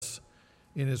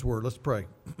in his word. Let's pray.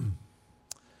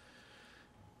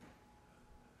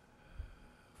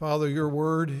 Father, your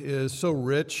word is so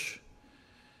rich.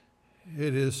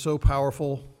 It is so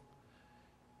powerful.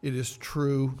 It is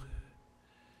true.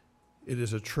 It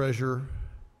is a treasure.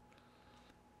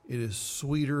 It is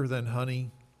sweeter than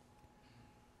honey.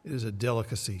 It is a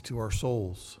delicacy to our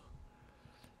souls.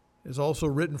 It is also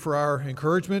written for our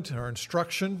encouragement, our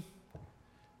instruction.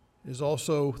 It is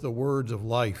also the words of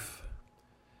life.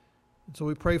 And so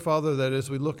we pray, Father, that as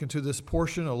we look into this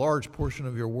portion, a large portion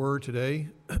of your word today,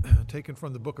 taken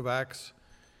from the book of Acts,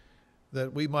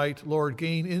 that we might, Lord,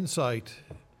 gain insight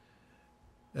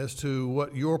as to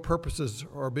what your purposes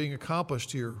are being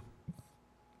accomplished here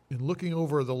in looking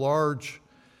over the large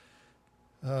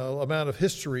amount of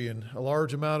history and a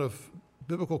large amount of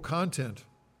biblical content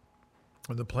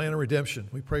and the plan of redemption.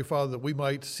 We pray, Father, that we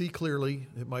might see clearly.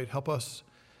 It might help us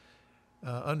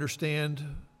understand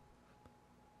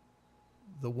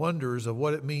the wonders of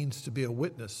what it means to be a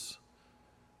witness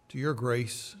to your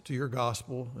grace, to your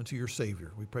gospel, and to your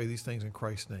Savior. We pray these things in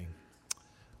Christ's name.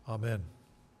 Amen.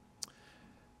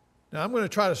 Now, I'm going to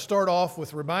try to start off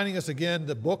with reminding us again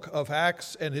the book of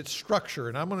Acts and its structure.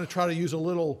 And I'm going to try to use a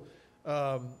little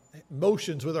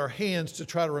motions with our hands to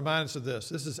try to remind us of this.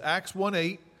 This is Acts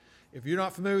 1:8. If you're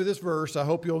not familiar with this verse, I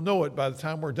hope you'll know it by the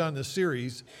time we're done this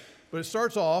series. But it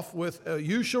starts off with,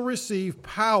 you shall receive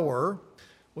power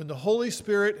when the Holy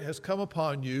Spirit has come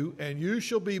upon you, and you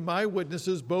shall be my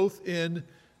witnesses both in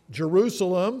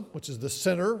Jerusalem, which is the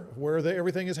center where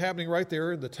everything is happening right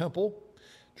there in the temple,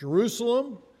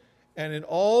 Jerusalem, and in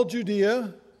all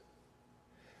Judea,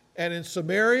 and in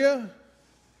Samaria,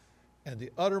 and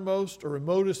the uttermost or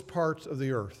remotest parts of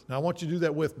the earth. Now I want you to do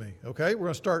that with me, okay? We're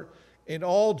going to start in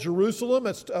all Jerusalem.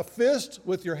 That's a fist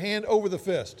with your hand over the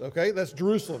fist, okay? That's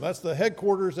Jerusalem. That's the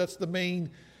headquarters. That's the main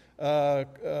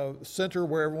center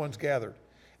where everyone's gathered.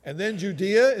 And then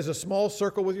Judea is a small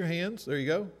circle with your hands. There you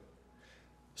go.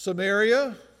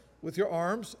 Samaria with your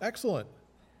arms. Excellent.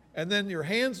 And then your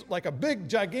hands like a big,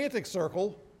 gigantic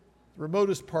circle, the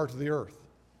remotest parts of the earth.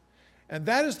 And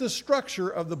that is the structure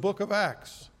of the book of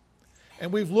Acts.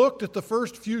 And we've looked at the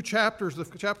first few chapters,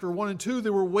 of chapter 1 and 2,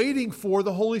 they were waiting for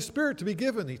the Holy Spirit to be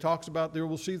given. He talks about they will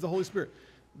receive the Holy Spirit.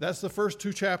 That's the first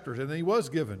two chapters, and then he was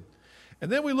given.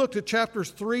 And then we looked at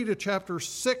chapters 3 to chapter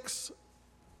 6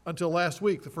 until last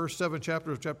week, the first 7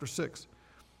 chapters of chapter 6.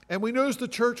 And we noticed the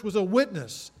church was a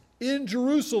witness in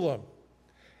Jerusalem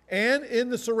and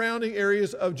in the surrounding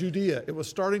areas of Judea. It was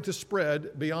starting to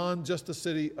spread beyond just the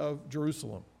city of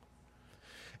Jerusalem.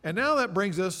 And now that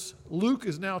brings us, Luke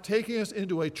is now taking us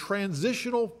into a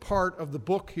transitional part of the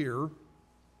book here,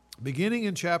 beginning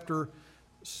in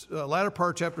latter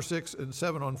part chapter 6 and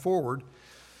 7 on forward,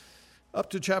 up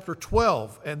to chapter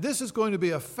 12. And this is going to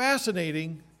be a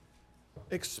fascinating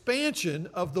expansion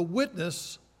of the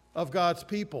witness of God's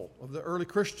people, of the early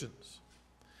Christians.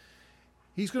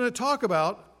 He's going to talk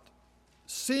about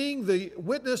seeing the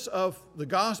witness of the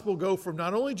gospel go from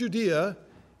not only Judea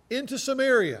into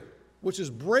Samaria, which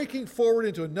is breaking forward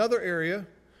into another area.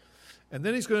 And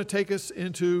then he's going to take us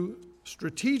into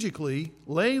strategically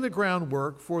laying the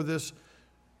groundwork for this.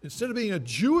 Instead of being a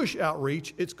Jewish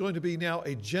outreach, it's going to be now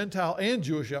a Gentile and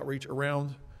Jewish outreach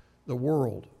around the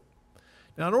world.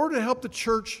 Now, in order to help the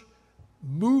church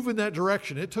move in that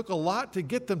direction, it took a lot to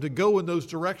get them to go in those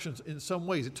directions in some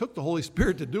ways. It took the Holy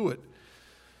Spirit to do it,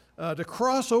 to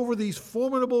cross over these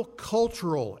formidable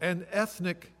cultural and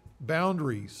ethnic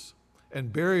boundaries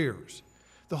and barriers.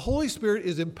 The Holy Spirit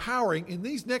is empowering, in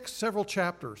these next several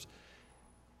chapters,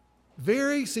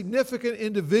 very significant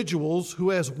individuals who,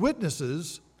 as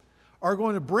witnesses, are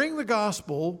going to bring the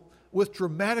gospel with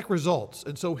dramatic results.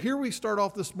 And so here we start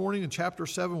off this morning in chapter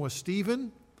 7 with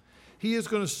Stephen. He is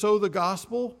going to sow the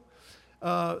gospel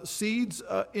seeds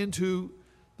into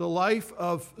the life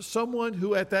of someone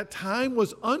who at that time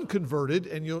was unconverted.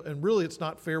 And really it's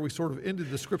not fair. We sort of ended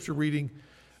the scripture reading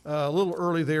a little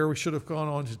early there. We should have gone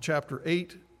on to chapter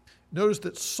 8. Notice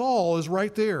that Saul is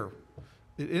right there.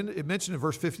 It mentioned in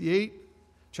verse 58,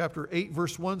 chapter 8,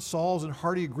 verse 1, Saul's in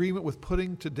hearty agreement with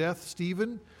putting to death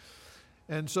Stephen.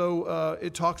 And so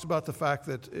it talks about the fact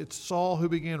that it's Saul who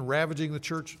began ravaging the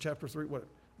church, chapter 3,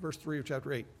 verse 3 of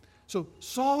chapter 8. So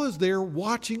Saul is there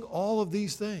watching all of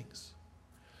these things.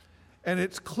 And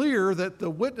it's clear that the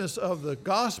witness of the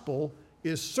gospel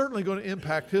is certainly going to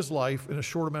impact his life in a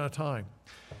short amount of time.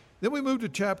 Then we move to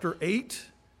chapter 8,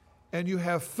 and you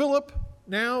have Philip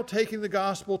now taking the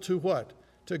gospel to what?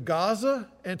 To Gaza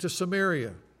and to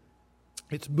Samaria.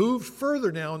 It's moved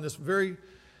further now in this very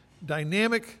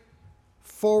dynamic,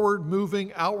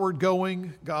 forward-moving,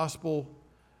 outward-going gospel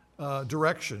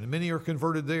direction. And many are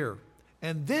converted there.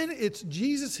 And then it's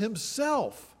Jesus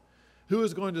himself who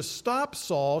is going to stop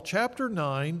Saul, chapter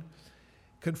 9,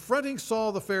 confronting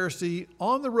Saul the Pharisee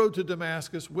on the road to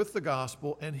Damascus with the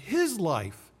gospel, and his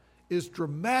life is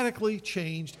dramatically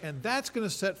changed, and that's going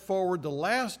to set forward the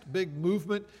last big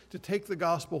movement to take the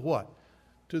gospel what?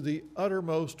 To the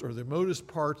uttermost or the remotest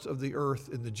parts of the earth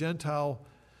in the Gentile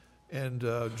and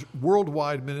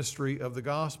worldwide ministry of the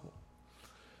gospel.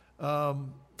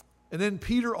 And then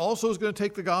Peter also is going to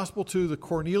take the gospel to the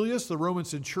Cornelius, the Roman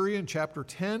centurion, chapter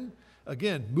 10.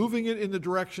 Again, moving it in the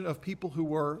direction of people who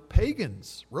were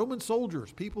pagans, Roman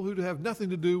soldiers, people who have nothing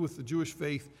to do with the Jewish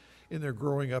faith in their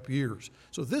growing up years.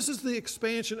 So this is the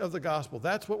expansion of the gospel.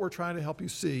 That's what we're trying to help you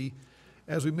see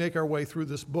as we make our way through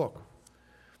this book.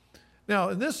 Now,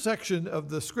 in this section of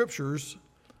the scriptures,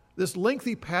 this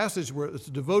lengthy passage where it's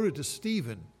devoted to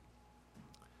Stephen,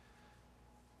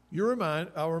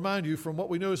 I'll remind you from what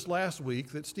we noticed last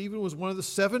week that Stephen was one of the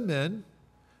 7 men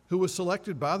who was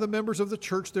selected by the members of the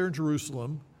church there in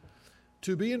Jerusalem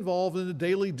to be involved in the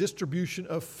daily distribution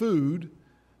of food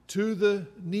to the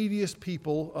neediest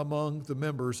people among the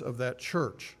members of that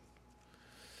church.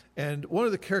 And one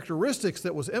of the characteristics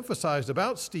that was emphasized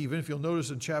about Stephen, if you'll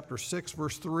notice in chapter 6,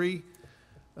 verse 3,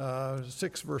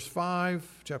 6, verse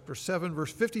 5, chapter 7,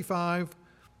 verse 55,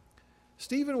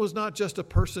 Stephen was not just a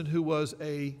person who was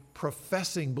a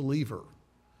professing believer,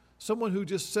 someone who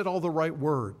just said all the right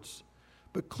words,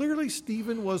 but clearly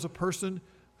Stephen was a person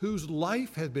whose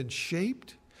life had been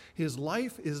shaped. His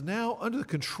life is now under the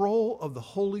control of the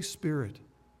Holy Spirit.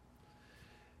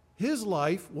 His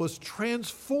life was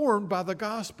transformed by the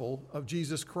gospel of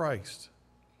Jesus Christ.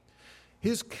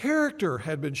 His character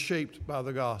had been shaped by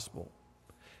the gospel.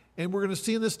 And we're going to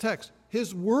see in this text,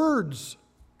 his words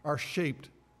are shaped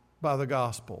by the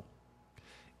gospel.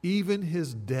 Even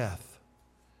his death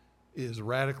is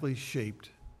radically shaped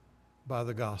by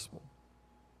the gospel.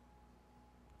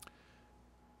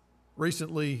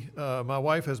 Recently, my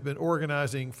wife has been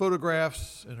organizing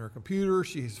photographs in her computer.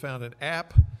 She's found an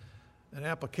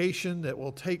application that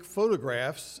will take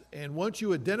photographs, and once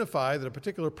you identify that a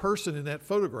particular person in that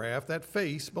photograph, that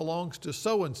face belongs to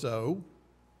so-and-so,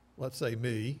 let's say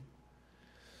me,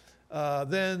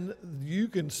 then you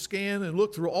can scan and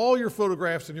look through all your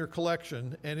photographs in your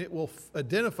collection, and it will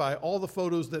identify all the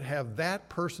photos that have that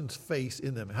person's face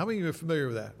in them. How many of you are familiar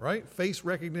with that, right? Face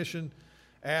recognition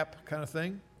app kind of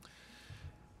thing.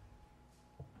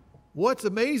 What's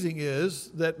amazing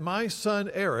is that my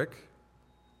son Eric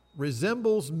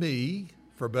resembles me,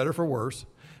 for better or for worse,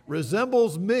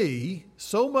 resembles me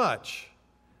so much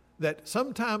that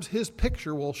sometimes his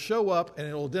picture will show up and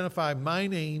it will identify my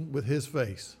name with his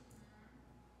face.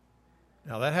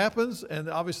 Now that happens, and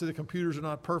obviously the computers are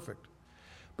not perfect.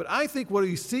 But I think what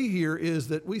we see here is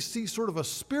that we see sort of a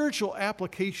spiritual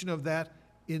application of that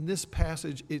in this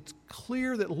passage. It's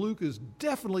clear that Luke is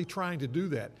definitely trying to do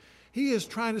that. He is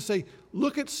trying to say,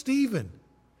 look at Stephen.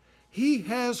 He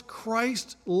has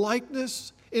Christ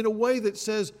likeness in a way that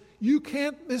says you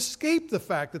can't escape the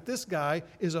fact that this guy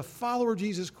is a follower of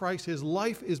Jesus Christ. His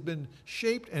life has been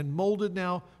shaped and molded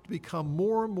now to become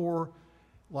more and more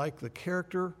like the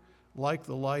character, like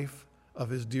the life of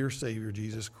his dear Savior,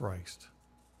 Jesus Christ.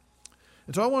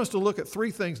 And so I want us to look at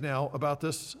 3 things now about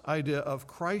this idea of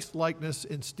Christ likeness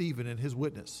in Stephen and his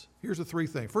witness. Here's the 3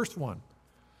 things. First one,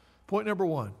 point number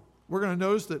 1. We're going to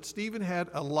notice that Stephen had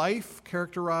a life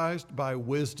characterized by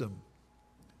wisdom.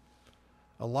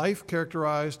 A life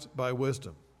characterized by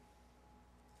wisdom.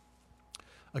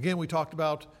 Again, we talked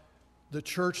about the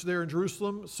church there in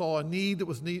Jerusalem saw a need that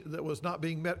was not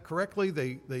being met correctly.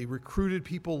 They recruited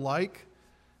people like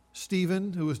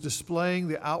Stephen, who was displaying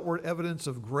the outward evidence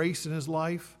of grace in his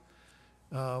life.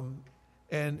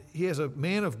 And he is a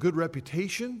man of good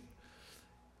reputation.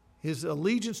 His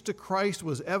allegiance to Christ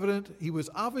was evident. He was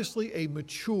obviously a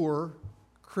mature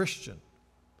Christian.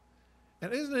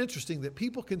 And isn't it interesting that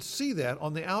people can see that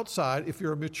on the outside if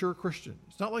you're a mature Christian?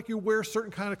 It's not like you wear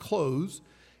certain kind of clothes.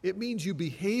 It means you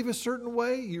behave a certain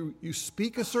way, you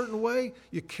speak a certain way,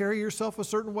 you carry yourself a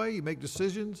certain way, you make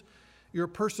decisions. You're a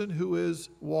person who is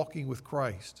walking with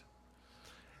Christ.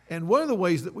 And one of the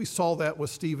ways that we saw that with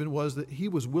Stephen was that he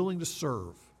was willing to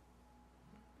serve.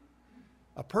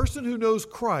 A person who knows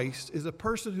Christ is a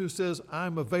person who says,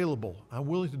 I'm available. I'm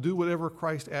willing to do whatever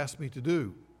Christ asked me to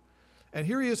do. And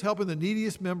here he is helping the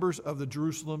neediest members of the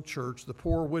Jerusalem church, the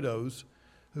poor widows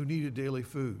who needed daily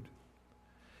food.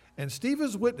 And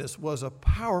Stephen's witness was a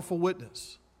powerful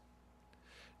witness.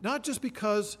 Not just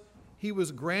because he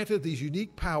was granted these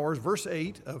unique powers. Verse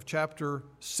 8 of chapter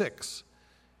 6.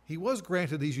 he was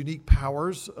granted these unique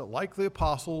powers, like the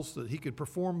apostles, that he could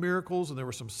perform miracles, and there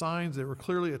were some signs that were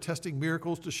clearly attesting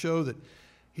miracles to show that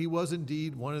he was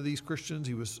indeed one of these Christians.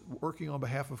 He was working on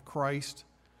behalf of Christ.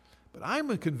 But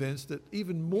I'm convinced that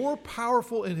even more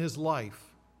powerful in his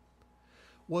life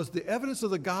was the evidence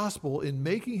of the gospel in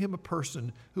making him a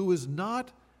person who was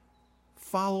not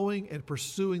following and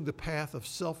pursuing the path of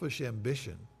selfish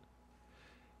ambition.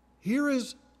 Here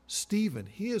is Stephen.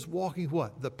 He is walking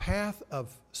what? The path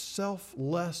of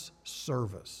selfless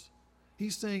service.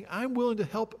 He's saying, I'm willing to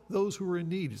help those who are in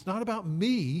need. It's not about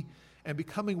me and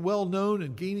becoming well known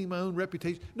and gaining my own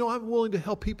reputation. No, I'm willing to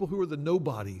help people who are the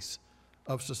nobodies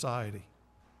of society.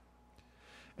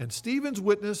 And Stephen's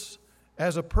witness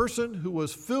as a person who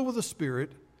was filled with the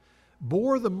Spirit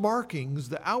bore the markings,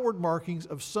 the outward markings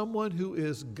of someone who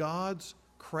is God's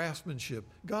craftsmanship,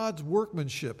 God's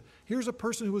workmanship. Here's a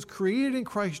person who was created in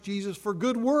Christ Jesus for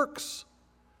good works,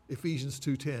 Ephesians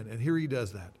 2:10, and here he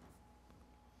does that.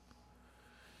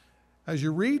 As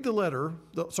you read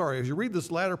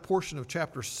this latter portion of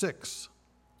chapter 6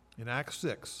 in Acts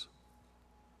 6,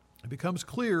 it becomes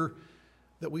clear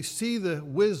that we see the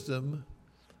wisdom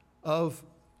of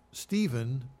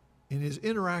Stephen in his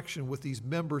interaction with these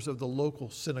members of the local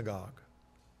synagogue.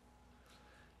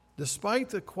 Despite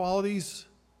the qualities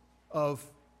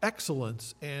of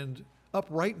excellence and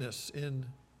uprightness in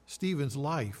Stephen's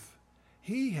life,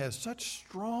 he has such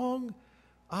strong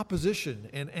opposition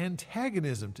and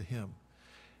antagonism to him.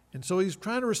 And so he's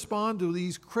trying to respond to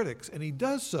these critics, and he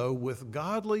does so with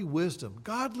godly wisdom,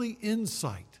 godly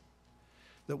insight.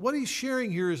 That what he's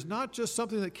sharing here is not just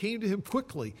something that came to him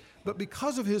quickly, but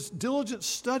because of his diligent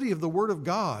study of the Word of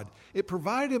God, it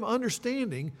provided him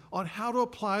understanding on how to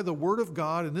apply the Word of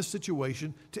God in this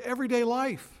situation to everyday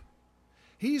life.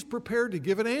 He's prepared to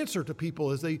give an answer to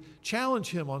people as they challenge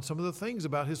him on some of the things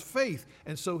about his faith.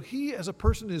 And so he, as a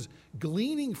person, is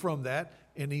gleaning from that,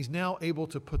 and he's now able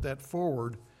to put that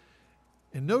forward.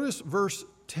 And notice verse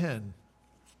 10.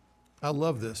 I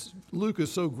love this. Luke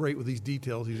is so great with these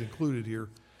details he's included here.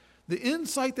 The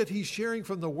insight that he's sharing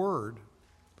from the Word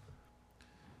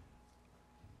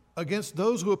against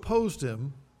those who opposed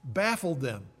him baffled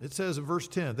them. It says in verse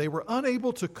 10, they were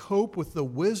unable to cope with the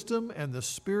wisdom and the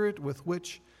spirit with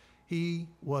which he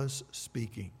was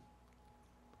speaking.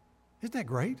 Isn't that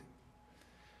great?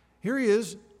 Here he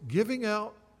is giving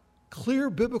out clear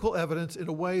biblical evidence in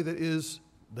a way that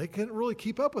they can't really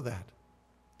keep up with that.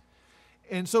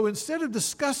 And so instead of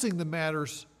discussing the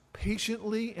matters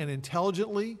patiently and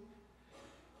intelligently,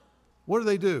 what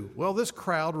do? Well, this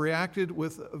crowd reacted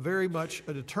with very much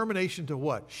a determination to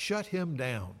what? Shut him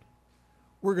down.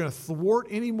 We're going to thwart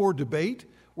any more debate.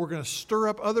 We're going to stir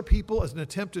up other people as an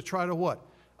attempt to try to what?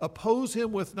 Oppose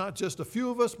him with not just a few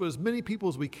of us, but as many people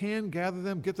as we can, gather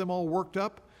them, get them all worked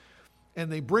up.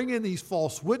 And they bring in these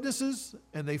false witnesses,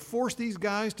 and they force these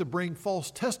guys to bring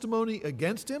false testimony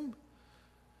against him.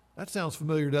 That sounds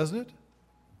familiar, doesn't it?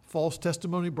 False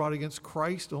testimony brought against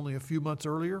Christ only a few months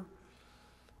earlier.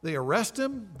 They arrest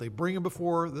him. They bring him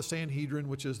before the Sanhedrin,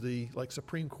 which is the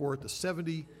Supreme Court, the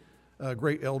 70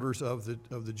 great elders of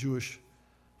the Jewish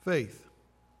faith.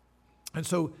 And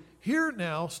so here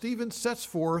now, Stephen sets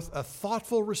forth a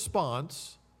thoughtful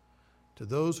response to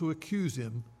those who accuse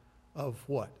him of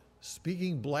what?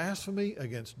 Speaking blasphemy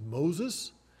against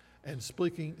Moses and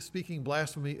speaking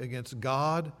blasphemy against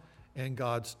God and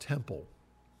God's temple.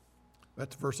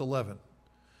 That's verse 11.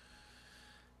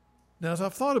 Now, as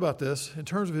I've thought about this in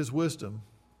terms of his wisdom,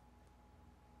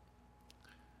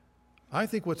 I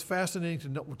think what's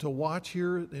fascinating to watch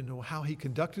here and how he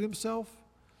conducted himself,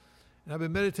 and I've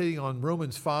been meditating on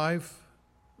Romans 5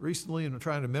 recently and I'm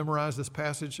trying to memorize this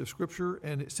passage of Scripture,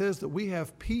 and it says that we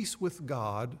have peace with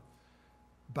God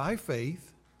by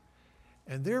faith,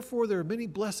 and therefore there are many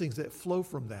blessings that flow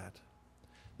from that.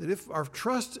 That if our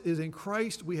trust is in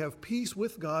Christ, we have peace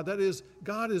with God. That is,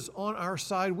 God is on our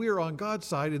side, we are on God's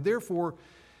side, and therefore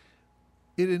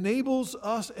it enables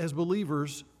us as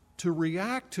believers to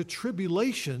react to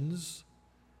tribulations,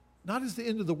 not as the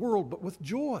end of the world, but with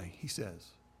joy, he says.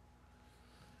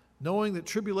 Knowing that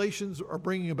tribulations are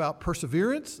bringing about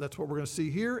perseverance, that's what we're going to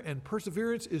see here, and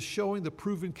perseverance is showing the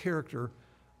proven character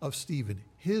of Stephen.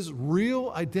 His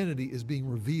real identity is being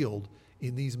revealed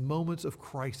in these moments of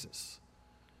crisis,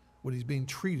 when he's being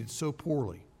treated so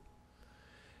poorly.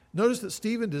 Notice that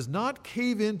Stephen does not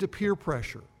cave in to peer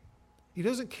pressure. He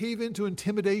doesn't cave into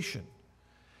intimidation.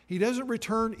 He doesn't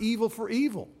return evil for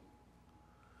evil.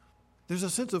 There's a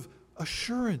sense of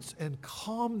assurance and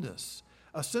calmness,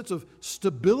 a sense of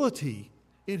stability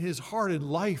in his heart and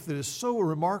life that is so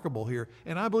remarkable here.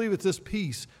 And I believe it's this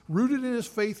peace, rooted in his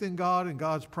faith in God and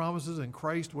God's promises and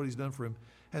Christ, what he's done for him,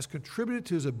 has contributed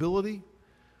to his ability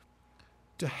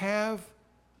to have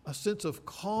a sense of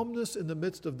calmness in the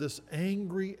midst of this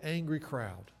angry, angry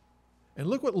crowd. And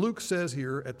look what Luke says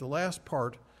here at the last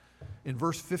part in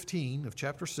verse 15 of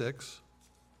chapter 6.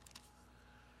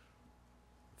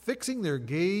 Fixing their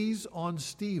gaze on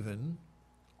Stephen,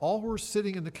 all who were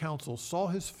sitting in the council saw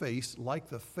his face like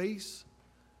the face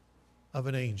of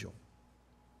an angel.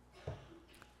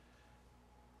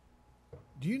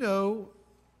 Do you know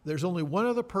there's only one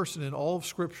other person in all of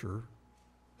Scripture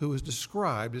who is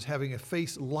described as having a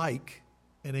face like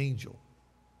an angel?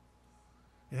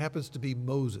 It happens to be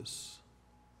Moses.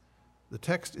 The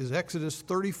text is Exodus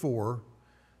 34,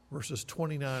 verses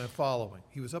 29 and following.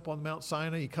 He was up on Mount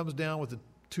Sinai. He comes down with the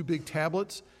two big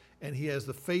tablets, and he has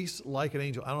the face like an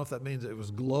angel. I don't know if that means it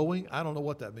was glowing. I don't know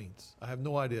what that means. I have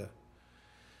no idea.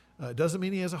 It doesn't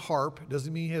mean he has a harp. It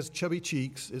doesn't mean he has chubby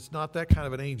cheeks. It's not that kind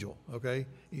of an angel, okay?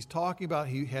 He's talking about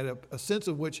he had a sense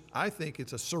of which I think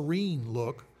it's a serene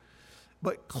look.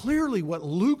 But clearly what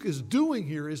Luke is doing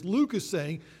here is Luke is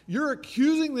saying, you're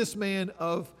accusing this man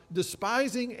of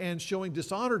despising and showing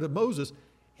dishonor to Moses.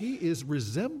 He is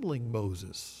resembling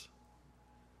Moses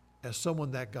as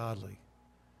someone that godly,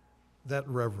 that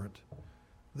reverent,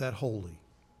 that holy.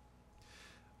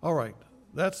 All right,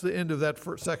 that's the end of that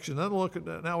first section. Now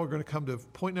we're going to come to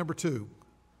point number 2.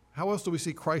 How else do we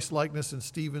see Christ's likeness in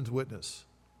Stephen's witness?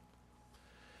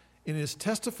 In his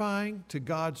testifying to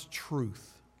God's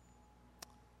truth.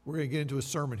 We're going to get into a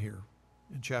sermon here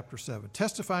in chapter 7.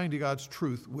 Testifying to God's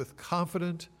truth with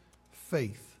confident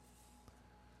faith.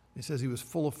 He says he was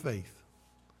full of faith.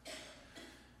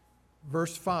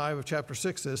 Verse 5 of chapter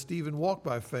 6 says, Stephen walked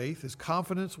by faith. His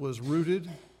confidence was rooted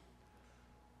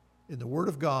in the Word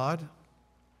of God.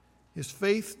 His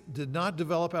faith did not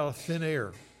develop out of thin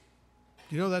air.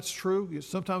 Do you know that's true?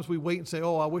 Sometimes we wait and say,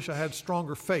 oh, I wish I had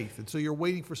stronger faith. And so you're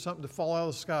waiting for something to fall out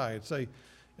of the sky and say,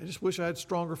 I just wish I had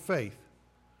stronger faith.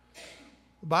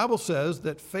 The Bible says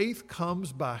that faith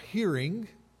comes by hearing,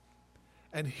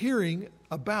 and hearing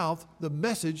about the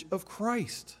message of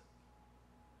Christ.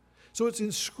 So it's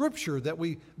in Scripture that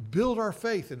we build our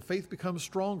faith, and faith becomes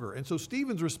stronger. And so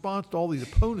Stephen's response to all these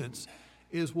opponents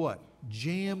is what?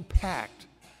 Jam-packed.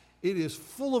 It is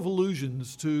full of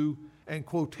allusions to and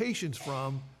quotations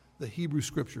from the Hebrew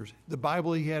Scriptures, the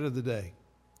Bible he had of the day.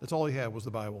 That's all he had was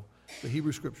the Bible, the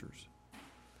Hebrew Scriptures.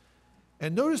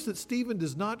 And notice that Stephen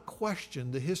does not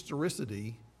question the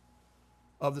historicity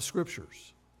of the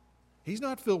Scriptures. He's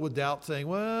not filled with doubt saying,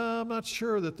 well, I'm not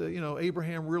sure that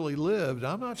Abraham really lived.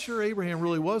 I'm not sure Abraham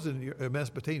really was in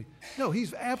Mesopotamia. No,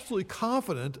 he's absolutely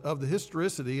confident of the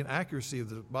historicity and accuracy of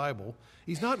the Bible.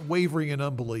 He's not wavering in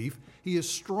unbelief. He is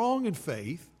strong in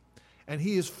faith, and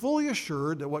he is fully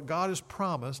assured that what God has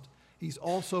promised, he's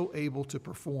also able to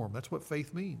perform. That's what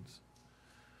faith means.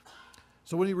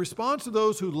 So when he responds to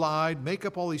those who lied, make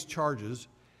up all these charges,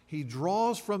 he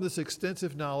draws from this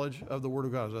extensive knowledge of the Word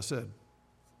of God, as I said.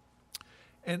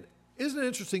 And isn't it an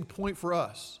interesting point for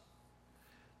us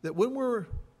that when we're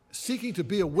seeking to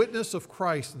be a witness of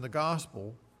Christ in the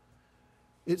gospel,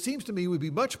 it seems to me we'd be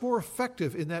much more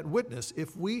effective in that witness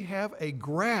if we have a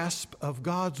grasp of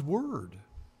God's Word,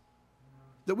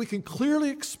 that we can clearly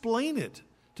explain it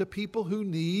to people who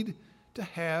need to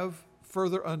have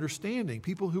further understanding,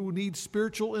 people who need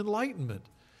spiritual enlightenment.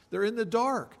 They're in the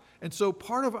dark. And so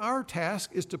part of our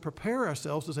task is to prepare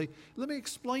ourselves to say, let me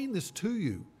explain this to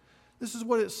you. This is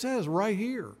what it says right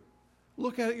here.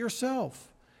 Look at it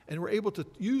yourself. And we're able to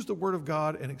use the Word of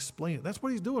God and explain it. That's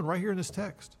what he's doing right here in this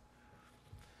text.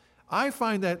 I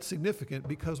find that significant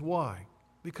because why?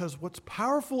 Because what's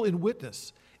powerful in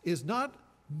witness is not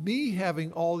me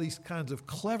having all these kinds of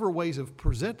clever ways of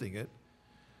presenting it.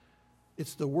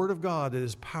 It's the Word of God that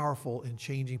is powerful in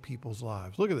changing people's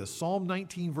lives. Look at this. Psalm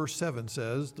 19 verse 7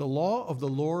 says, the law of the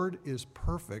Lord is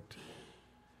perfect,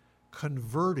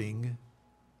 converting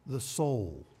the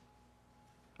soul.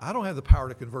 I don't have the power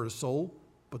to convert a soul,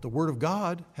 but the Word of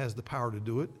God has the power to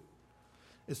do it.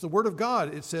 It's the Word of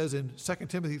God, it says in 2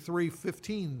 Timothy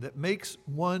 3:15, that makes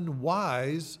one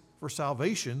wise for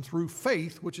salvation through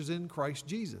faith which is in Christ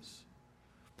Jesus.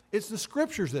 It's the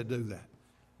Scriptures that do that,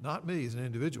 not me as an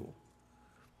individual.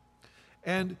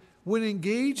 And when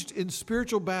engaged in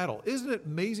spiritual battle, isn't it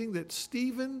amazing that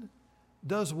Stephen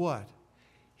does what?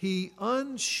 He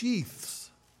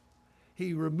unsheaths,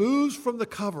 he removes from the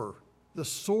cover the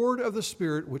sword of the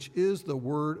Spirit, which is the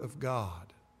Word of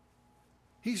God.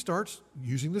 He starts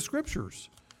using the Scriptures,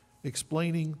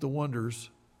 explaining the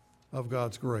wonders of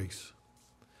God's grace.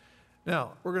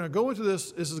 Now, we're going to go into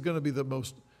this. This is going to be the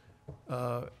most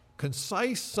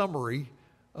concise summary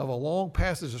of a long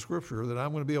passage of Scripture that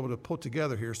I'm going to be able to put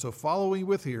together here. So follow me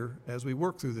with here as we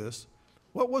work through this.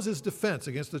 What was his defense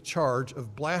against the charge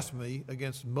of blasphemy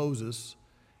against Moses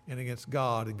and against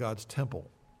God and God's temple?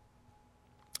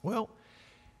 Well,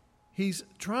 he's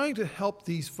trying to help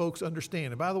these folks understand.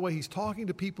 And by the way, he's talking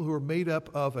to people who are made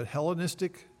up of a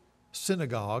Hellenistic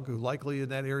synagogue, who likely in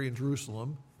that area in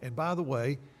Jerusalem. And by the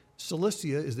way,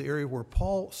 Cilicia is the area where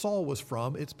Saul was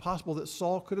from. It's possible that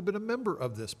Saul could have been a member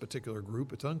of this particular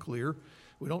group. It's unclear.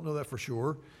 We don't know that for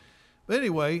sure. But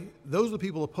anyway, those are the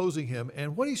people opposing him.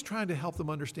 And what he's trying to help them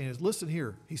understand is, listen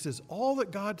here. He says, all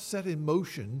that God set in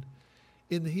motion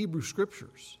in the Hebrew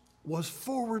Scriptures was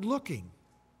forward-looking.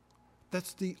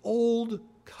 That's the old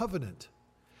covenant.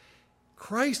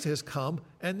 Christ has come,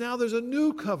 and now there's a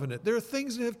new covenant. There are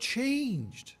things that have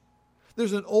changed.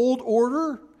 There's an old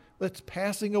order that's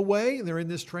passing away, and they're in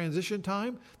this transition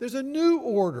time. There's a new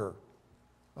order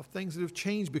of things that have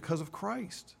changed because of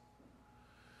Christ.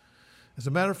 As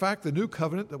a matter of fact, the new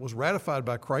covenant that was ratified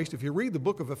by Christ, if you read the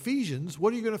book of Ephesians,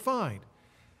 what are you going to find?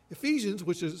 Ephesians,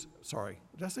 which is, sorry,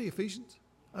 did I say Ephesians?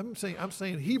 I'm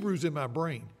saying Hebrews in my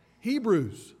brain.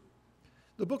 Hebrews.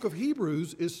 The book of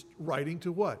Hebrews is writing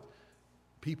to what?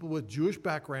 People with Jewish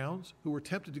backgrounds who were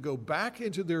tempted to go back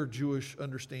into their Jewish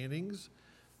understandings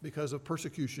because of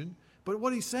persecution. But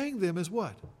what he's saying to them is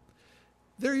what?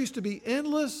 There used to be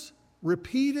endless,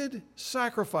 repeated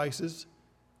sacrifices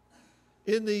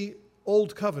in the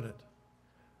Old Covenant.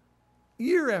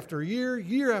 Year after year,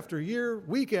 year after year,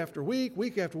 week after week,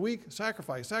 week after week,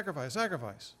 sacrifice, sacrifice,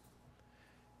 sacrifice.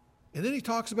 And then he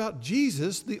talks about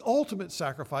Jesus, the ultimate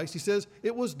sacrifice. He says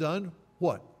it was done,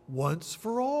 what? Once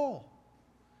for all.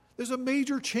 There's a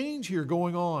major change here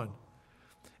going on.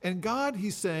 And God,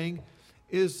 he's saying,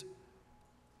 is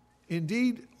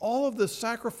indeed all of the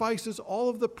sacrifices, all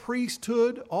of the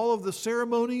priesthood, all of the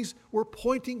ceremonies were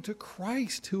pointing to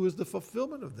Christ, who is the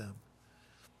fulfillment of them.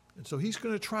 And so he's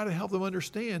going to try to help them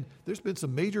understand there's been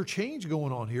some major change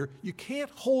going on here. You can't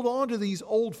hold on to these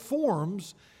old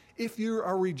forms if you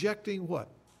are rejecting what?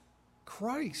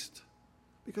 Christ.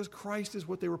 Because Christ is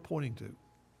what they were pointing to.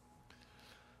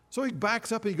 So he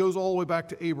backs up and he goes all the way back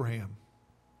to Abraham.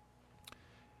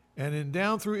 And then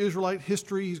down through Israelite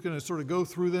history, he's going to sort of go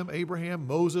through them. Abraham,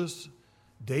 Moses,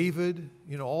 David,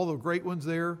 all the great ones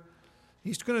there.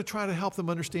 He's going to try to help them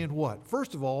understand what?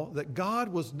 First of all, that God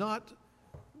was not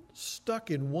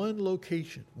stuck in one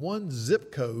location, one zip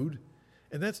code,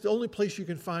 and that's the only place you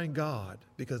can find God,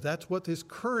 because that's what his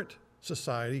current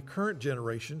society, current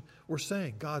generation, were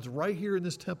saying. God's right here in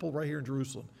this temple, right here in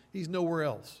Jerusalem. He's nowhere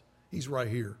else. He's right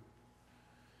here.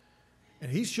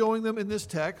 And he's showing them in this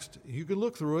text, you can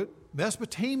look through it,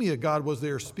 Mesopotamia, God was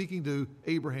there speaking to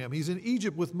Abraham. He's in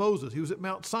Egypt with Moses. He was at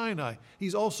Mount Sinai.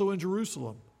 He's also in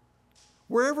Jerusalem.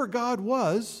 Wherever God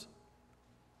was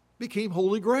became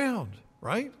holy ground,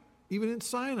 right? Even in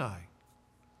Sinai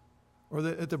or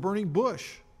at the burning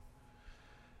bush.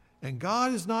 And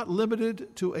God is not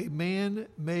limited to a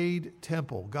man-made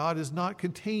temple. God is not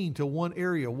contained to one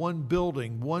area, one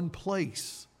building, one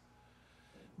place.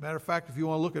 Matter of fact, if you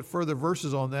want to look at further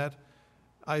verses on that,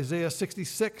 Isaiah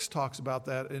 66 talks about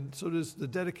that, and so does the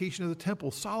dedication of the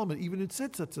temple. Solomon even had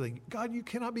said such a thing. God, you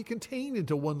cannot be contained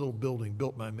into one little building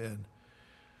built by men.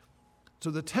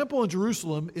 So the temple in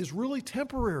Jerusalem is really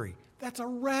temporary. That's a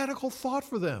radical thought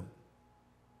for them.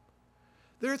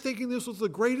 They're thinking this was the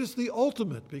greatest, the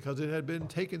ultimate, because it had been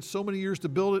taken so many years to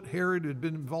build it. Herod had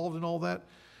been involved in all that.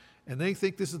 And they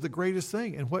think this is the greatest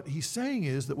thing. And what he's saying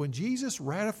is that when Jesus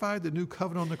ratified the new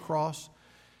covenant on the cross,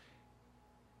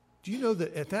 do you know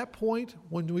that at that point,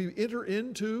 when we enter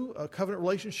into a covenant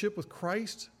relationship with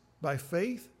Christ by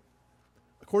faith,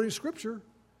 according to Scripture,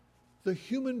 the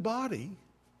human body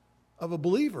of a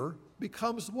believer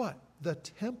becomes what? The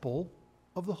temple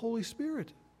of the Holy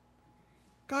Spirit.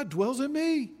 God dwells in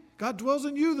me. God dwells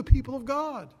in you, the people of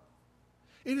God.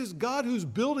 It is God who's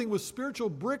building with spiritual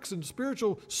bricks and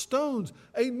spiritual stones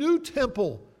a new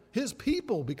temple. His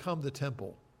people become the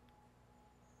temple.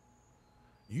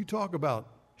 You talk about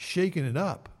shaking it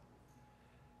up.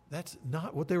 That's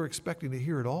not what they were expecting to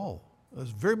hear at all. It was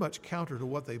very much counter to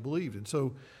what they believed. And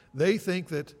so they think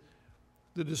that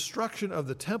the destruction of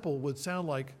the temple would sound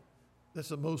like that's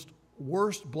the most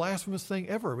worst blasphemous thing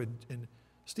ever. And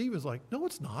Stephen's like, no,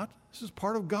 it's not. This is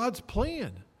part of God's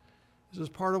plan. This is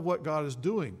part of what God is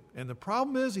doing. And the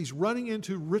problem is he's running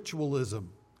into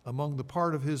ritualism among the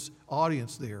part of his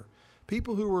audience there.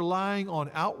 People who were relying on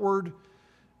outward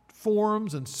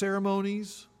forms and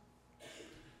ceremonies.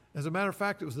 As a matter of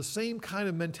fact, it was the same kind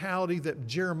of mentality that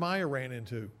Jeremiah ran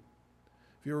into.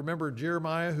 If you remember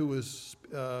Jeremiah, who was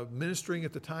ministering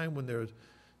at the time when there was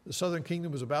the southern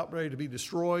kingdom was about ready to be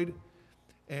destroyed.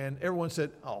 And everyone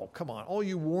said, oh, come on. All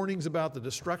you warnings about the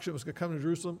destruction was going to come to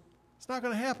Jerusalem, it's not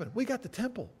going to happen. We got the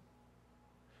temple.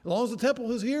 As long as the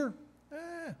temple is here,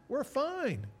 we're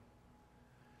fine.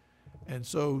 And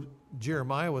so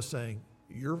Jeremiah was saying,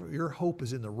 your hope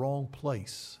is in the wrong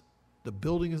place. The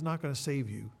building is not going to save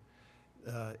you.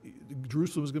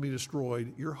 Jerusalem is going to be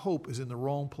destroyed. Your hope is in the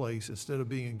wrong place. Instead of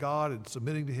being in God and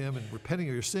submitting to him and repenting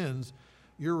of your sins,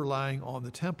 you're relying on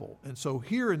the temple. And so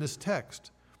here in this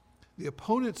text, the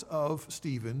opponents of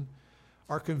Stephen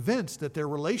are convinced that their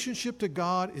relationship to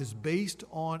God is based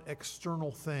on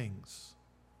external things.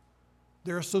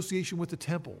 Their association with the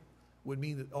temple would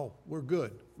mean that, oh, we're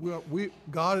good.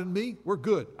 God and me, we're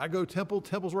good. I go to temple,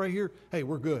 temple's right here. Hey,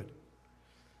 we're good.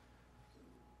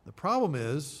 The problem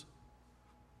is,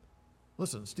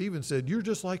 listen, Stephen said, you're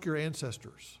just like your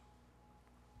ancestors.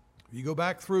 If you go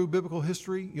back through biblical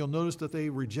history, you'll notice that they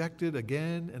rejected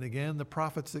again and again the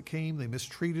prophets that came. They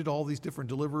mistreated all these different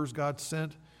deliverers God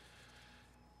sent.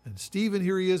 And Stephen,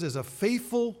 here he is as a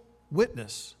faithful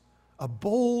witness, a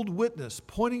bold witness,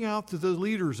 pointing out to the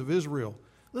leaders of Israel,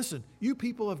 listen, you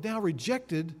people have now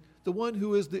rejected the one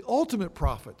who is the ultimate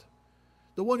prophet,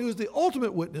 the one who is the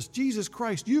ultimate witness, Jesus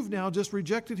Christ. You've now just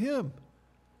rejected him.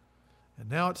 And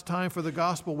now it's time for the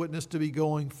gospel witness to be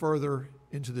going further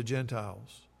into the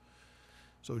Gentiles.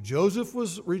 So Joseph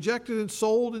was rejected and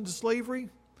sold into slavery.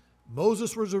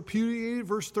 Moses was repudiated,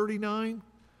 verse 39.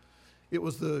 It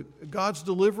was God's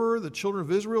deliverer. The children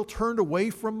of Israel turned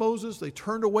away from Moses. They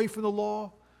turned away from the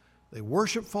law. They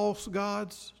worshiped false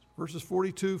gods, verses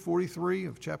 42, 43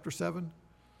 of chapter 7.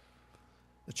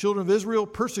 The children of Israel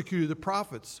persecuted the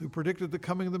prophets who predicted the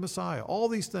coming of the Messiah. All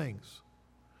these things.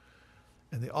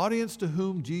 And the audience to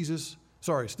whom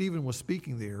Stephen was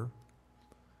speaking there,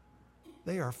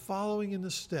 they are following in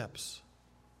the steps,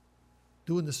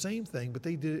 doing the same thing, but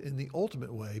they did it in the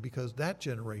ultimate way because that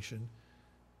generation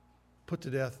put to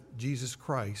death Jesus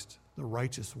Christ, the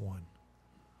righteous one.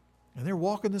 And they're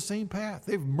walking the same path.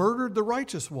 They've murdered the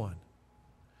righteous one.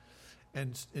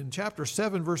 And in chapter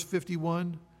 7, verse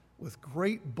 51, with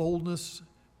great boldness,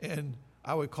 and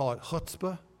I would call it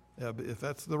chutzpah, if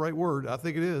that's the right word, I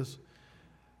think it is.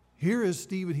 Here is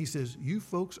Stephen, he says, you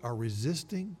folks are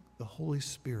resisting the Holy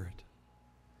Spirit.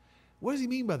 What does he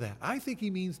mean by that? I think he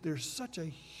means there's such a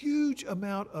huge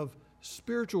amount of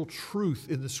spiritual truth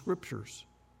in the scriptures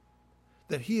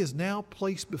that he has now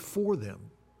placed before them.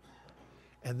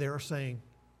 And they're saying,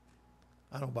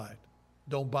 I don't buy it.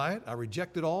 Don't buy it. I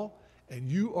reject it all. And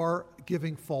you are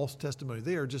giving false testimony.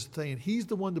 They are just saying he's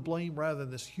the one to blame rather than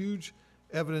this huge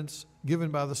evidence given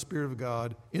by the Spirit of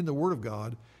God in the Word of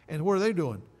God. And what are they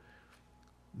doing?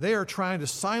 They are trying to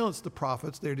silence the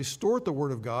prophets. They distort the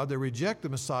Word of God. They reject the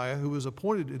Messiah who was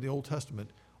appointed in the Old Testament.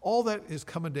 All that is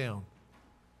coming down.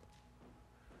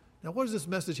 Now, what does this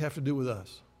message have to do with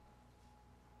us?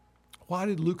 Why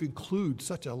did Luke include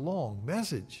such a long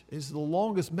message? It's the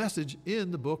longest message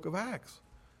in the book of Acts.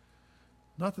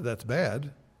 Not that that's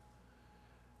bad.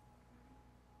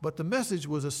 But the message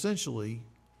was essentially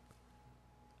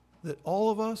that all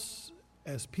of us,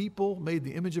 as people made in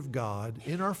the image of God,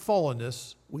 in our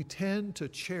fallenness, we tend to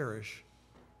cherish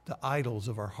the idols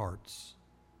of our hearts.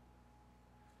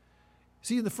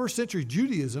 See, in the first century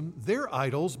Judaism, their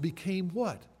idols became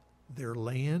what? Their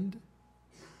land,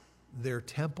 their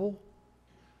temple,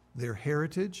 their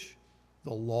heritage,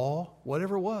 the law,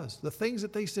 whatever it was. The things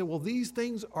that they said, well, these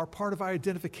things are part of our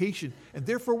identification, and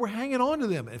therefore we're hanging on to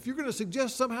them. And if you're going to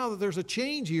suggest somehow that there's a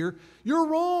change here, you're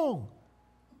wrong.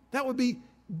 That would be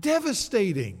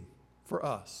devastating for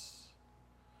us.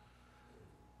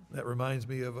 That reminds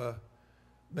me of a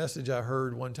message I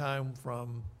heard one time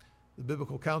from the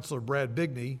biblical counselor Brad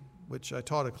Bigney, which I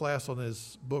taught a class on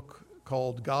his book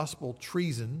called Gospel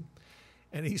Treason.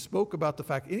 And he spoke about the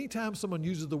fact anytime someone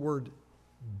uses the word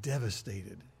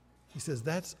devastated, he says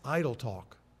that's idol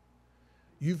talk.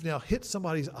 You've now hit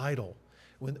somebody's idol.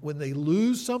 When they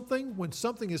lose something, when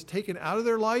something is taken out of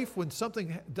their life, when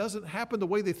something doesn't happen the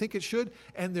way they think it should,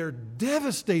 and they're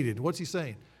devastated, what's he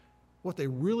saying? What they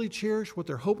really cherish, what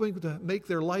they're hoping to make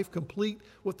their life complete,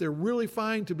 what they're really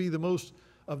find to be the most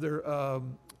of their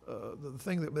the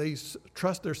thing that they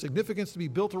trust their significance to be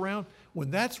built around, when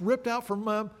that's ripped out from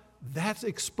them, that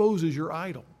exposes your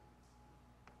idol.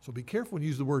 So be careful when you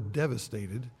use the word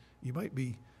devastated. You might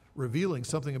be revealing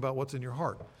something about what's in your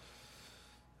heart.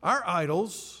 Our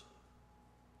idols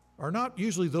are not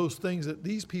usually those things that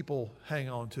these people hang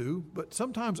on to, but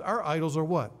sometimes our idols are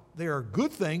what? They are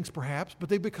good things, perhaps, but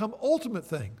they become ultimate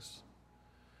things.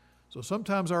 So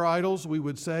sometimes our idols, we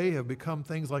would say, have become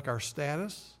things like our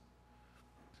status,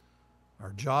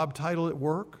 our job title at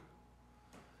work,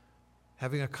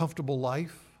 having a comfortable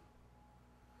life,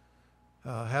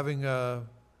 having a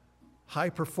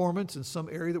high performance in some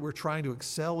area that we're trying to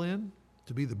excel in,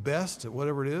 to be the best at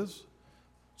whatever it is.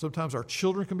 Sometimes our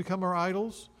children can become our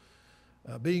idols.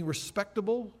 Being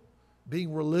respectable,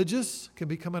 being religious can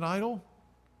become an idol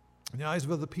in the eyes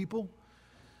of other people.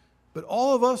 But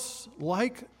all of us,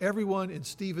 like everyone in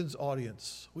Stephen's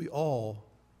audience, we all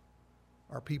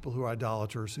are people who are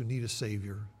idolaters, who need a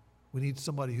Savior. We need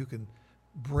somebody who can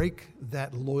break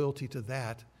that loyalty to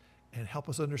that and help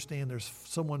us understand there's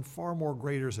someone far more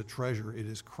greater as a treasure. It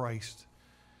is Christ.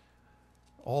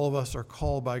 All of us are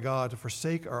called by God to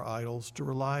forsake our idols, to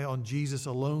rely on Jesus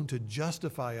alone to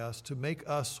justify us, to make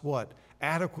us what?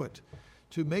 Adequate.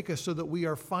 To make us so that we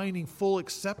are finding full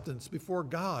acceptance before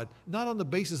God, not on the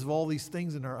basis of all these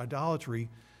things in our idolatry,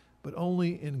 but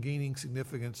only in gaining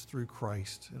significance through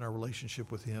Christ in our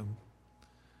relationship with Him.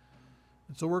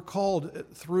 And so we're called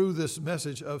through this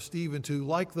message of Stephen to,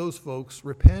 like those folks,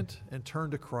 repent and turn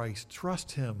to Christ,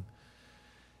 trust Him,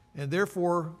 and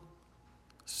therefore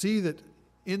see that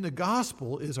in the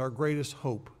gospel is our greatest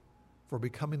hope for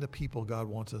becoming the people God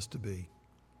wants us to be.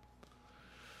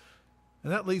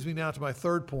 And that leads me now to my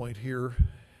third point here,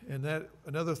 and that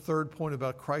another third point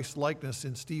about Christ's likeness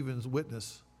in Stephen's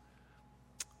witness.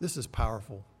 This is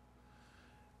powerful.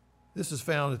 This is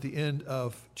found at the end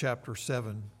of chapter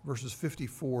 7, verses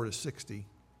 54 to 60.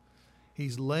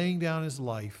 He's laying down his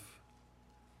life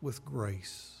with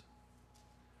grace.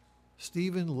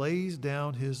 Stephen lays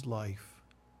down his life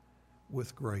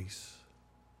with grace.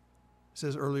 It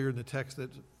says earlier in the text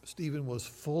that Stephen was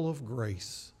full of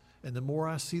grace. And the more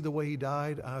I see the way he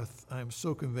died, I am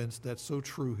so convinced that's so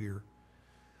true here.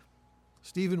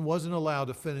 Stephen wasn't allowed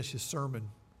to finish his sermon.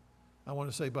 I want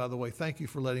to say, by the way, thank you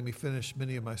for letting me finish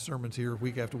many of my sermons here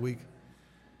week after week.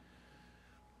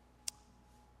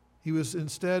 He was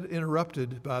instead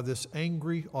interrupted by this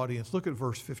angry audience. Look at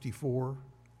verse 54.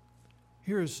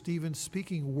 Here is Stephen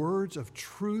speaking words of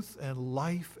truth and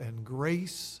life and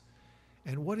grace.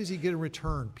 And what does he get in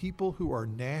return? People who are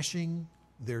gnashing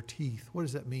their teeth. What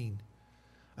does that mean?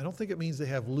 I don't think it means they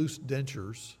have loose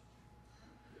dentures.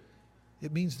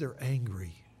 It means they're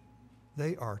angry.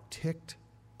 They are ticked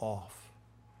off.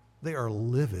 They are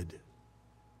livid.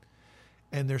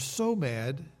 And they're so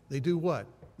mad, they do what?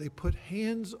 They put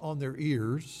hands on their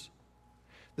ears.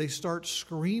 They start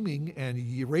screaming and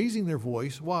raising their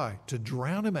voice. Why? To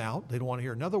drown him out. They don't want to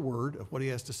hear another word of what he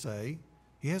has to say.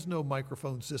 He has no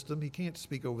microphone system. He can't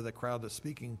speak over the crowd that's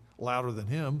speaking louder than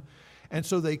him. And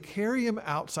so they carry him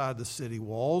outside the city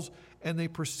walls and they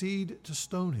proceed to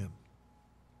stone him.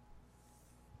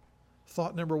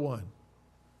 Thought number one,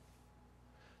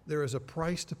 there is a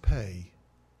price to pay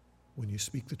when you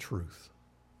speak the truth.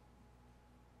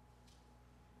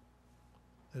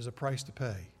 There's a price to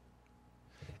pay.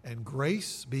 And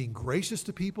grace, being gracious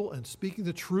to people and speaking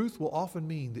the truth will often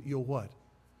mean that you'll what?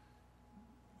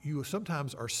 You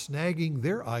sometimes are snagging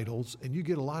their idols and you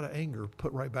get a lot of anger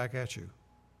put right back at you.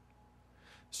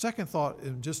 Second thought,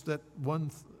 and just that one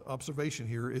observation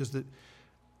here, is that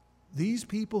these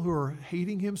people who are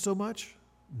hating him so much,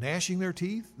 gnashing their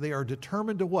teeth, they are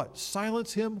determined to what?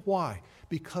 Silence him. Why?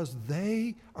 Because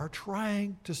they are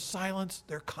trying to silence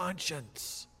their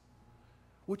conscience,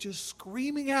 which is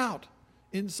screaming out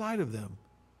inside of them,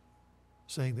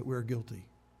 saying that we're guilty.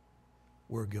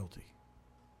 We're guilty.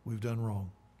 We've done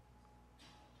wrong.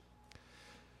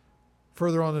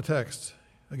 Further on the text,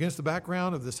 against the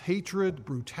background of this hatred,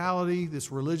 brutality,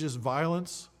 this religious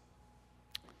violence,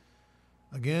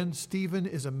 again, Stephen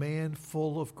is a man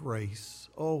full of grace.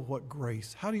 Oh, what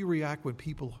grace. How do you react when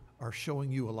people are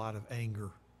showing you a lot of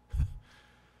anger?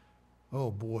 Oh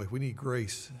boy, we need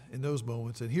grace in those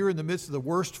moments. And here in the midst of the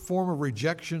worst form of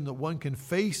rejection that one can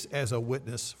face as a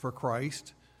witness for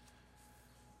Christ,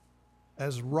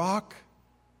 as rock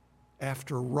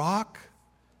after rock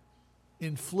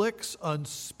inflicts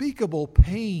unspeakable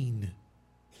pain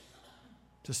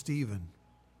to Stephen.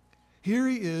 Here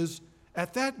he is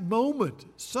at that moment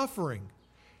suffering.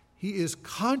 He is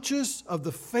conscious of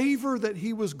the favor that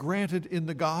he was granted in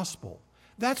the gospel.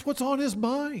 That's what's on his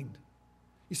mind.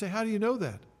 You say, how do you know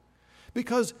that?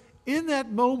 Because in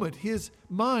that moment, his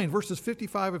mind, verses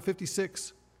 55 and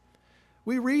 56,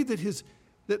 we read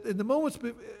that in the moments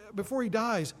before he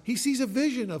dies, he sees a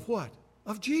vision of what?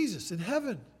 Of Jesus in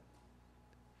heaven.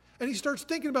 And he starts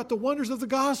thinking about the wonders of the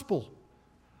gospel.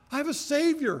 I have a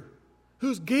Savior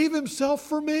who gave himself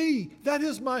for me. That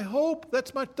is my hope.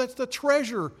 That's the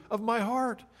treasure of my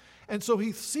heart. And so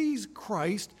he sees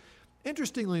Christ.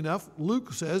 Interestingly enough,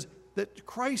 Luke says that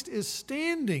Christ is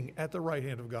standing at the right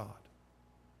hand of God.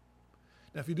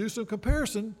 Now, if you do some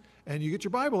comparison, and you get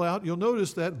your Bible out, you'll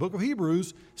notice that the book of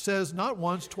Hebrews says not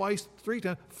once, twice, 3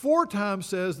 times, 4 times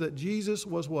says that Jesus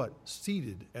was what?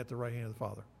 Seated at the right hand of the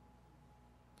Father.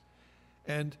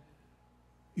 And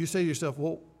you say to yourself,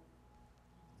 well,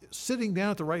 sitting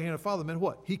down at the right hand of the Father meant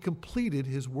what? He completed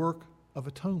his work of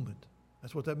atonement.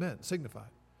 That's what that meant, signified.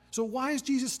 So why is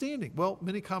Jesus standing? Well,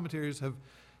 many commentators have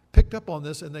picked up on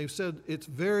this, and they've said it's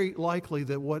very likely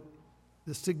that what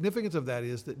the significance of that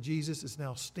is that Jesus is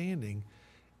now standing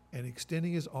and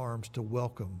extending his arms to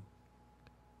welcome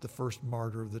the first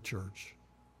martyr of the church,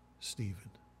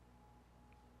 Stephen.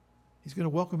 He's going to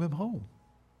welcome him home.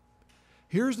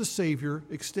 Here's the Savior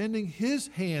extending his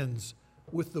hands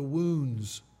with the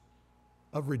wounds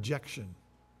of rejection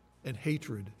and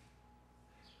hatred,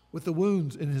 with the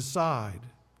wounds in his side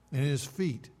and in his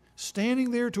feet,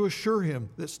 standing there to assure him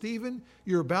that, Stephen,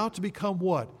 you're about to become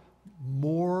what?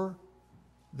 More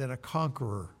than a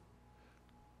conqueror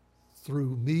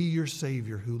through me, your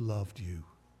Savior, who loved you.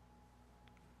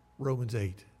 Romans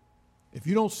 8. If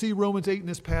you don't see Romans 8 in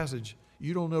this passage,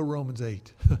 you don't know Romans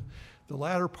 8. The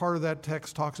latter part of that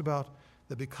text talks about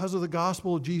that because of the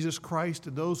gospel of Jesus Christ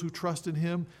and those who trust in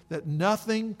him, that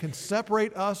nothing can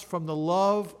separate us from the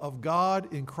love of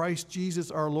God in Christ Jesus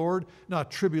our Lord,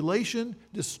 not tribulation,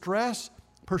 distress,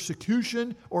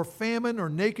 persecution, or famine, or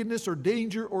nakedness, or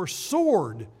danger, or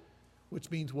sword, which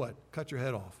means what? Cut your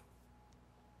head off.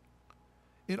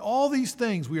 In all these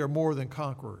things we are more than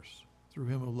conquerors through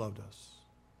him who loved us.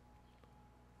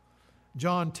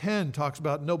 John 10 talks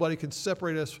about nobody can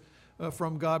separate us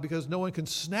from God because no one can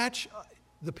snatch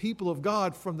the people of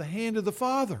God from the hand of the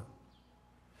Father.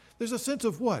 There's a sense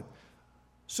of what?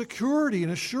 Security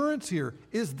and assurance here.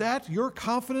 Is that your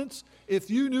confidence? If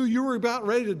you knew you were about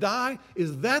ready to die,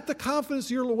 is that the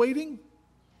confidence you're awaiting?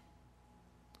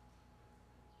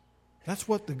 That's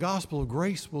what the gospel of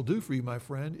grace will do for you, my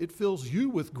friend. It fills you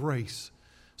with grace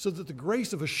so that the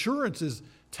grace of assurance is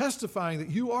testifying that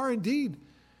you are indeed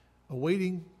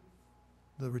awaiting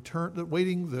the return,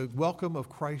 awaiting the welcome of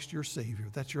Christ your Savior.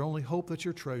 That's your only hope, that's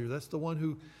your treasure. That's the one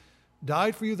who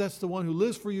died for you, that's the one who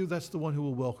lives for you, that's the one who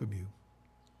will welcome you.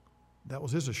 That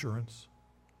was his assurance.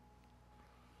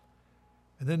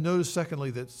 And then notice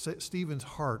secondly that Stephen's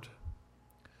heart,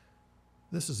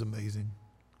 this is amazing.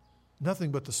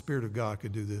 Nothing but the Spirit of God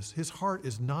could do this. His heart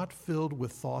is not filled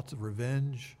with thoughts of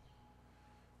revenge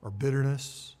or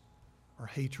bitterness or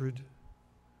hatred.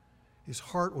 His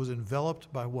heart was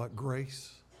enveloped by what?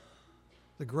 Grace.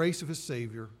 The grace of his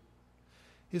Savior.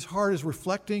 His heart is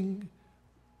reflecting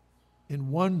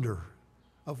in wonder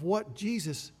of what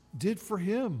Jesus did for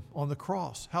him on the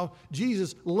cross. How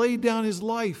Jesus laid down his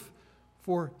life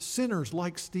for sinners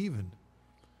like Stephen.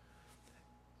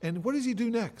 And what does he do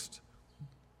next?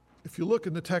 If you look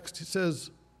in the text, it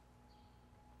says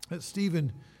that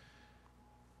Stephen,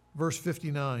 verse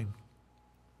 59,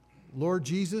 Lord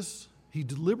Jesus, he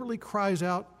deliberately cries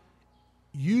out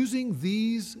using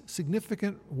these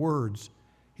significant words.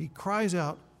 He cries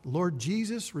out, Lord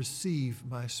Jesus, receive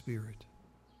my spirit.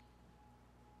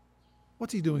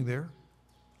 What's he doing there?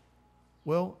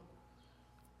 Well,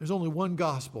 there's only one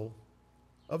gospel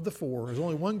of the 4. There's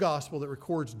only one gospel that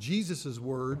records Jesus'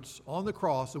 words on the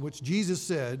cross in which Jesus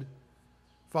said,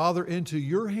 Father, into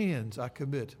your hands I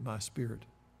commit my spirit.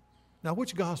 Now,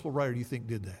 which gospel writer do you think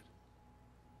did that?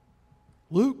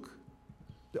 Luke,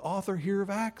 the author here of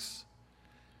Acts.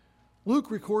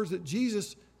 Luke records that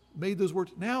Jesus made those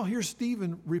words. Now here's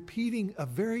Stephen repeating a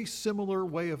very similar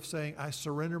way of saying, I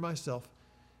surrender myself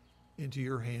into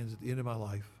your hands at the end of my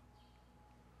life.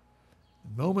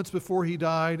 Moments before he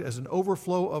died, as an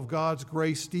overflow of God's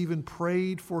grace, Stephen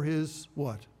prayed for his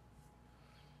what?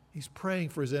 He's praying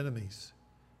for his enemies.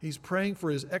 He's praying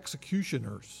for his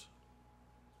executioners.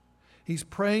 He's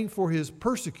praying for his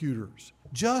persecutors,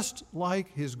 just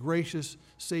like his gracious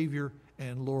Savior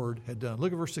and Lord had done.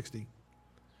 Look at verse 60.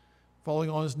 Falling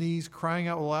on his knees, crying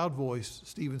out with a loud voice,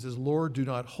 Stephen says, Lord, do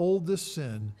not hold this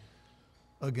sin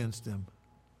against them.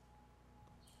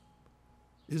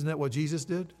 Isn't that what Jesus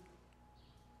did?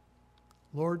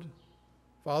 Lord,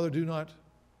 Father, do not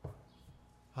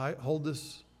hold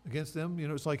this against them. You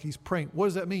know, it's like he's praying. What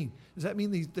does that mean? Does that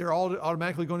mean they're all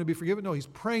automatically going to be forgiven? No, he's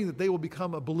praying that they will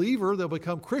become a believer, they'll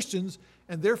become Christians,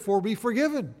 and therefore be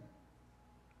forgiven.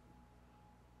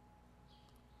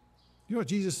 You know what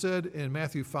Jesus said in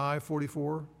Matthew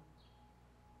 5:44?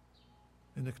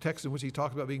 In the text in which he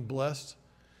talked about being blessed?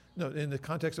 No, in the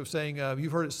context of saying,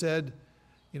 you've heard it said,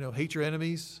 hate your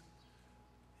enemies.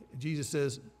 Jesus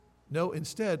says, no,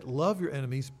 instead, love your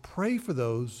enemies, pray for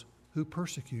those who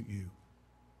persecute you.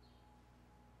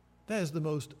 That is the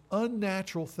most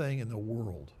unnatural thing in the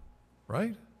world,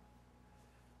 right?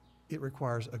 it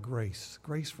requires a grace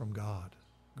from God,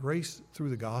 grace through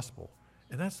the gospel.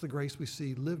 And that's the grace we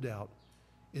see lived out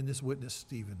in this witness,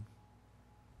 Stephen.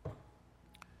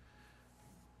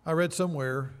 I read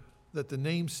somewhere that the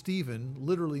name Stephen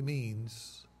literally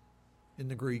means, in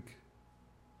the Greek,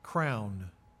 crown,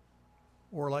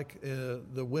 or like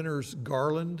the winner's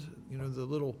garland, the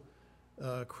little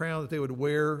crown that they would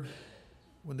wear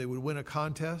when they would win a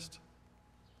contest.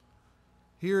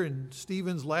 Here in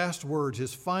Stephen's last words,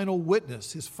 his final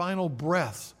witness, his final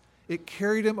breath, it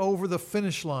carried him over the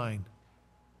finish line.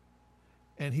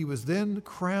 And he was then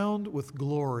crowned with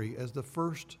glory as the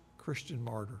first Christian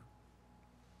martyr.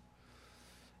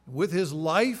 With his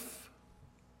life,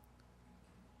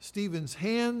 Stephen's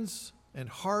hands and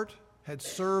heart had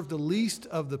served the least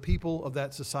of the people of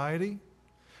that society.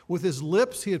 With his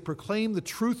lips, he had proclaimed the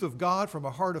truth of God from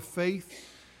a heart of faith.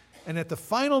 And at the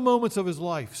final moments of his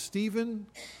life, Stephen,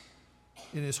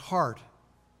 in his heart,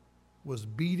 was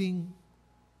beating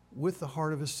with the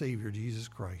heart of his Savior, Jesus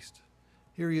Christ.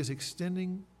 Here he is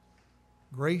extending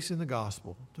grace in the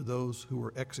gospel to those who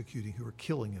were executing, who were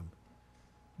killing him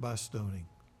by stoning.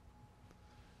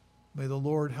 May the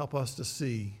Lord help us to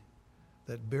see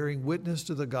that bearing witness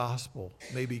to the gospel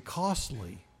may be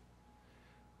costly,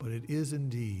 but it is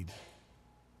indeed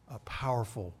a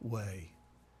powerful way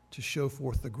to show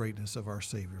forth the greatness of our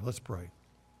Savior. Let's pray.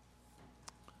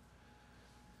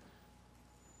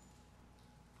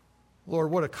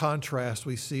 Lord, what a contrast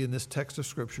we see in this text of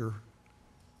Scripture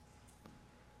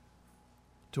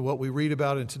to what we read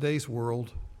about in today's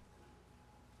world,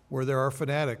 where there are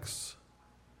fanatics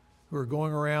who are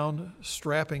going around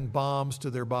strapping bombs to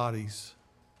their bodies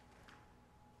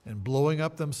and blowing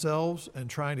up themselves and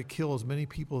trying to kill as many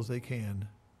people as they can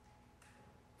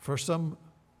for some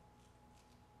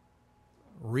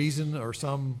reason or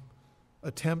some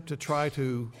attempt to try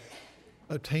to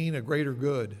attain a greater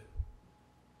good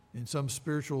in some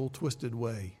spiritual twisted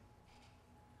way.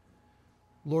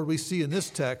 Lord, we see in this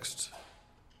text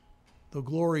the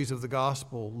glories of the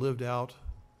gospel lived out.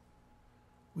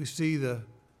 We see the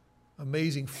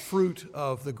amazing fruit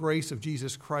of the grace of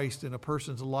Jesus Christ in a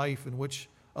person's life, in which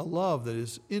a love that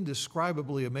is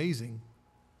indescribably amazing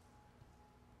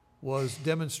was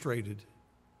demonstrated.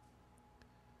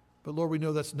 But Lord, we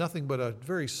know that's nothing but a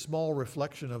very small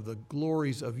reflection of the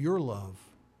glories of your love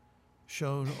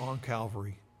shown on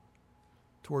Calvary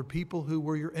toward people who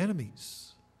were your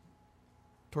enemies,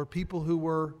 toward people who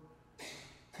were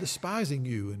despising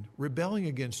you and rebelling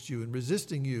against you and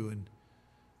resisting you and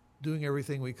doing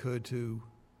everything we could to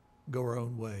go our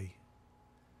own way.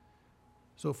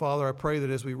 So, Father, I pray that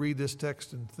as we read this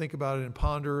text and think about it and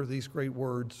ponder these great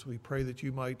words, we pray that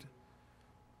you might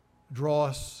draw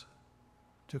us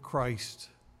to Christ.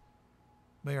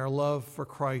 May our love for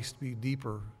Christ be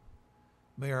deeper.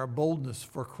 May our boldness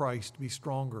for Christ be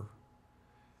stronger.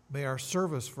 May our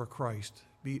service for Christ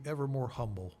be ever more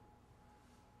humble,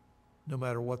 no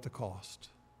matter what the cost,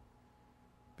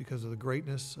 because of the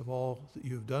greatness of all that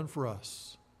you have done for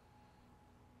us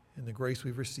and the grace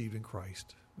we've received in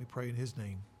Christ. We pray in his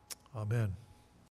name. Amen.